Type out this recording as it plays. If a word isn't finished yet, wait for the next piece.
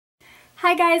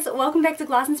Hi guys, welcome back to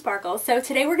Glossandsparkle. So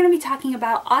today we're going to be talking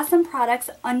about awesome products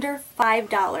under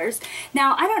 $5.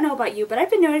 Now I don't know about you, but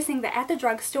I've been noticing that at the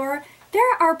drugstore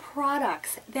there are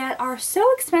products that are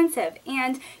so expensive,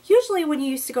 and usually when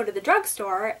you used to go to the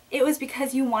drugstore it was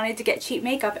because you wanted to get cheap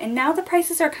makeup, and now the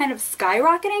prices are kind of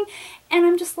skyrocketing and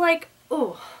I'm just like,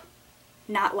 ooh,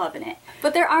 not loving it.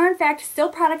 But there are in fact still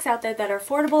products out there that are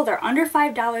affordable, they're under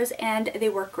 $5 and they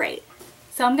work great.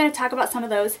 So I'm going to talk about some of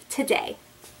those today.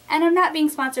 And I'm not being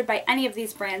sponsored by any of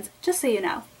these brands, just so you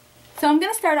know. So I'm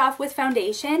going to start off with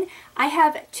foundation. I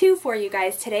have two for you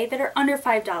guys today that are under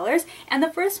 $5, and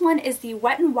the first one is the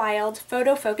Wet n Wild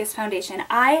Photo Focus Foundation.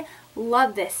 I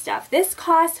love this stuff. This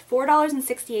costs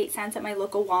 $4.68 at my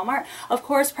local Walmart. Of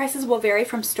course, prices will vary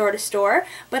from store to store,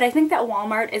 but I think that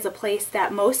Walmart is a place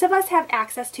that most of us have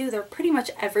access to. They're pretty much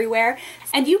everywhere,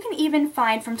 and you can even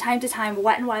find from time to time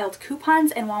Wet n Wild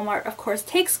coupons, and Walmart of course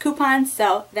takes coupons,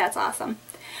 so that's awesome.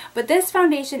 But this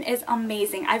foundation is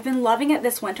amazing. I've been loving it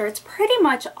this winter. It's pretty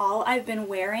much all I've been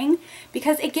wearing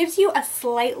because it gives you a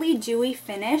slightly dewy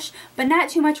finish, but not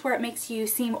too much where it makes you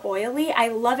seem oily. I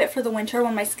love it for the winter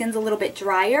when my skin's a little bit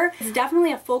drier. It's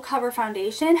definitely a full cover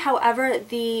foundation. However,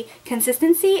 the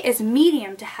consistency is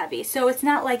medium to heavy, so it's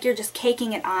not like you're just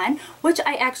caking it on, which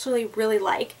I actually really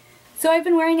like. So I've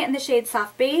been wearing it in the shade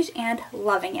Soft Beige and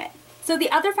loving it. So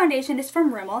the other foundation is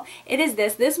from Rimmel. It is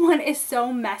this. This one is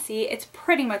so messy. It's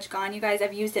pretty much gone, you guys.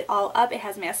 I've used it all up. It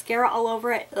has mascara all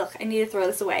over it. Ugh, I need to throw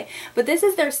this away. But this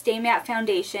is their Stay Matte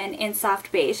Foundation in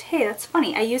Soft Beige. Hey, that's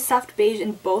funny. I use Soft Beige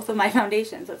in both of my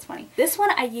foundations. That's funny. This one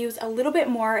I use a little bit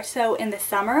more so in the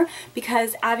summer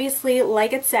because obviously,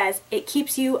 like it says, it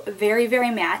keeps you very, very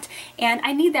matte. And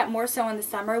I need that more so in the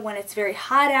summer when it's very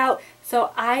hot out. So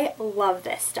I love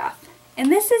this stuff.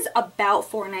 And this is about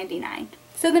 $4.99.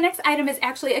 So the next item is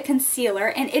actually a concealer,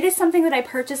 and it is something that I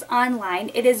purchased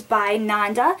online. It is by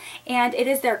Nanda, and it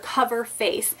is their Cover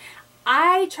Face.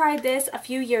 I tried this a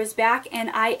few years back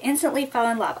and I instantly fell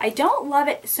in love. I don't love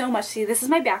it so much. See, this is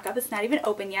my backup. It's not even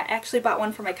open yet. I actually bought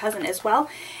one for my cousin as well.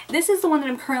 This is the one that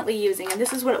I'm currently using, and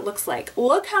this is what it looks like.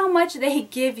 Look how much they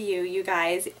give you, you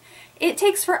guys. It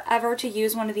takes forever to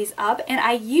use one of these up, and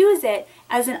I use it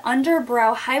as an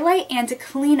underbrow highlight and to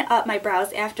clean up my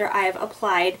brows after I've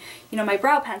applied, my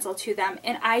brow pencil to them.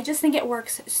 And I just think it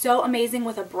works so amazing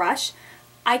with a brush.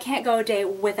 I can't go a day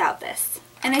without this.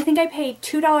 And I think I paid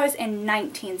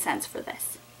 $2.19 for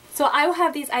this. So I will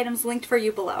have these items linked for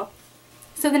you below.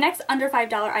 So the next under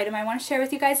 $5 item I want to share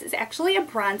with you guys is actually a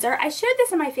bronzer. I shared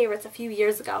this in my favorites a few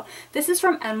years ago. This is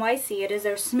from NYC. It is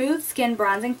their Smooth Skin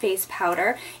Bronzing Face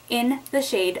Powder in the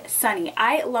shade Sunny.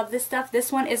 I love this stuff.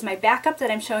 This one is my backup that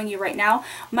I'm showing you right now.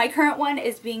 My current one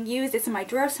is being used. It's in my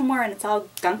drawer somewhere and it's all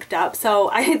gunked up,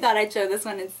 so I thought I'd show this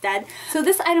one instead. So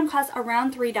this item costs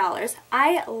around $3.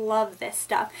 I love this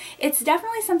stuff. It's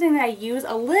definitely something that I use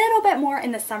a little bit more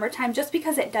in the summertime just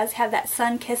because it does have that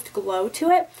sun-kissed glow to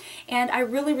it, and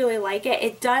I really like it.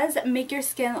 It does make your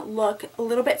skin look a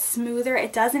little bit smoother.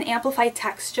 It doesn't amplify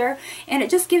texture, and it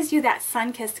just gives you that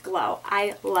sun-kissed glow.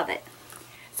 I love it.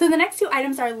 So the next two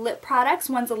items are lip products.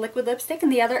 One's a liquid lipstick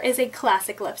and the other is a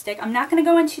classic lipstick. I'm not going to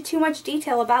go into too much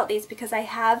detail about these because I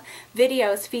have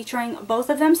videos featuring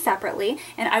both of them separately,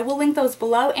 and I will link those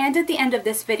below and at the end of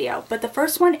this video. But the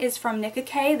first one is from Nicka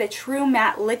K, the True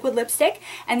Matte Liquid Lipstick,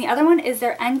 and the other one is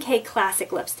their NK Classic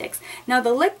Lipsticks. Now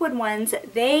the liquid ones,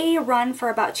 they run for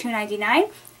about $2.99.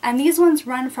 And these ones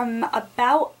run from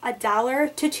about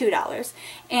 $1 to $2.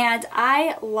 And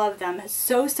I love them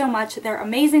so much. They're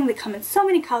amazing. They come in so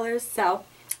many colors, so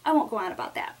I won't go on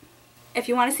about that. If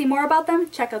you want to see more about them,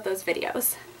 check out those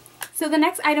videos. So the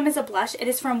next item is a blush. It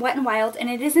is from Wet n Wild and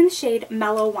it is in the shade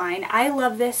Mellow Wine. I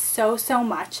love this so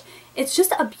much. It's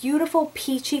just a beautiful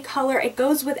peachy color. It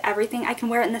goes with everything. I can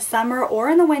wear it in the summer or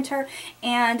in the winter,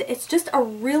 and it's just a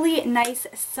really nice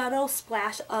subtle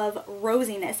splash of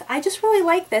rosiness. I just really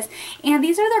like this, and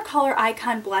these are their Color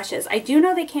Icon blushes. I do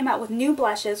know they came out with new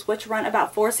blushes which run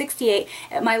about $4.68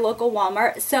 at my local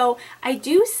Walmart, so I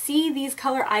do see these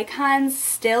Color Icons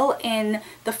still in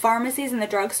the pharmacies and the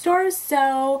drugstores,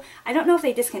 so I don't know if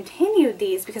they discontinued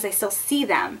these because I still see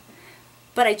them.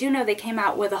 But I do know they came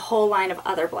out with a whole line of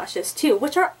other blushes too,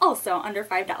 which are also under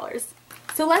 $5.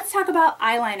 So let's talk about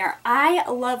eyeliner. I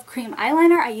love cream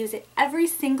eyeliner. I use it every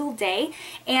single day,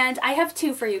 and I have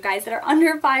two for you guys that are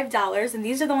under $5, and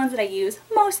these are the ones that I use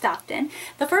most often.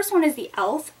 The first one is the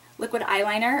e.l.f. liquid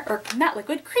eyeliner, or not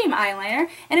liquid, cream eyeliner,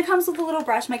 and it comes with a little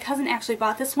brush. My cousin actually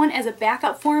bought this one as a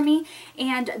backup for me,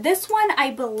 and this one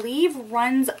I believe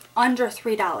runs under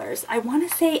 $3. I want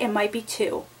to say it might be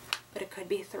 $2. But it could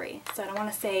be $3, so I don't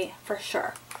want to say for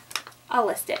sure. I'll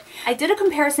list it. I did a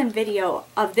comparison video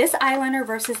of this eyeliner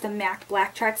versus the MAC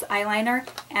Black Trax eyeliner,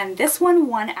 and this one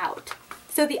won out.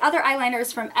 So the other eyeliner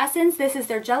is from Essence. This is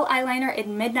their gel eyeliner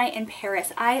in Midnight in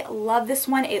Paris. I love this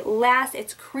one. It lasts,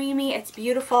 it's creamy, it's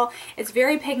beautiful, it's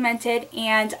very pigmented,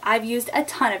 and I've used a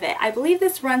ton of it. I believe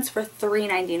this runs for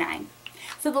 $3.99.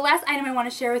 So the last item I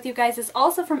want to share with you guys is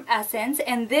also from Essence,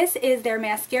 and this is their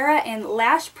mascara in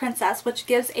Lash Princess, which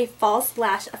gives a false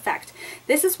lash effect.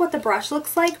 This is what the brush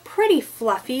looks like, pretty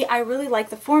fluffy. I really like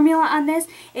the formula on this.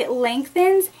 It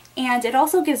lengthens and it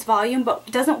also gives volume,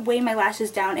 but doesn't weigh my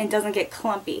lashes down and doesn't get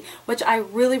clumpy, which I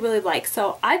really, really like.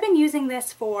 So I've been using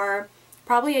this for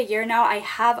probably a year now. I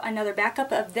have another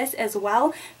backup of this as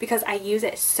well because I use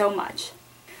it so much.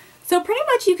 So pretty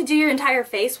much you could do your entire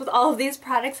face with all of these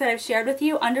products that I've shared with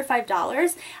you under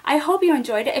 $5. I hope you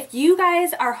enjoyed it. If you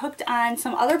guys are hooked on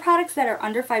some other products that are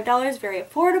under $5, very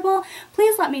affordable,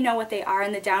 please let me know what they are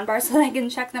in the down bar so that I can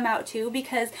check them out too,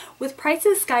 because with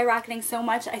prices skyrocketing so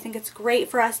much, I think it's great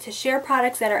for us to share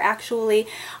products that are actually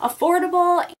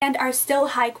affordable and are still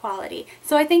high quality.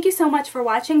 So I thank you so much for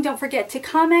watching. Don't forget to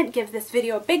comment, give this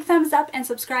video a big thumbs up, and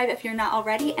subscribe if you're not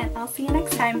already, and I'll see you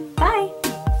next time. Bye!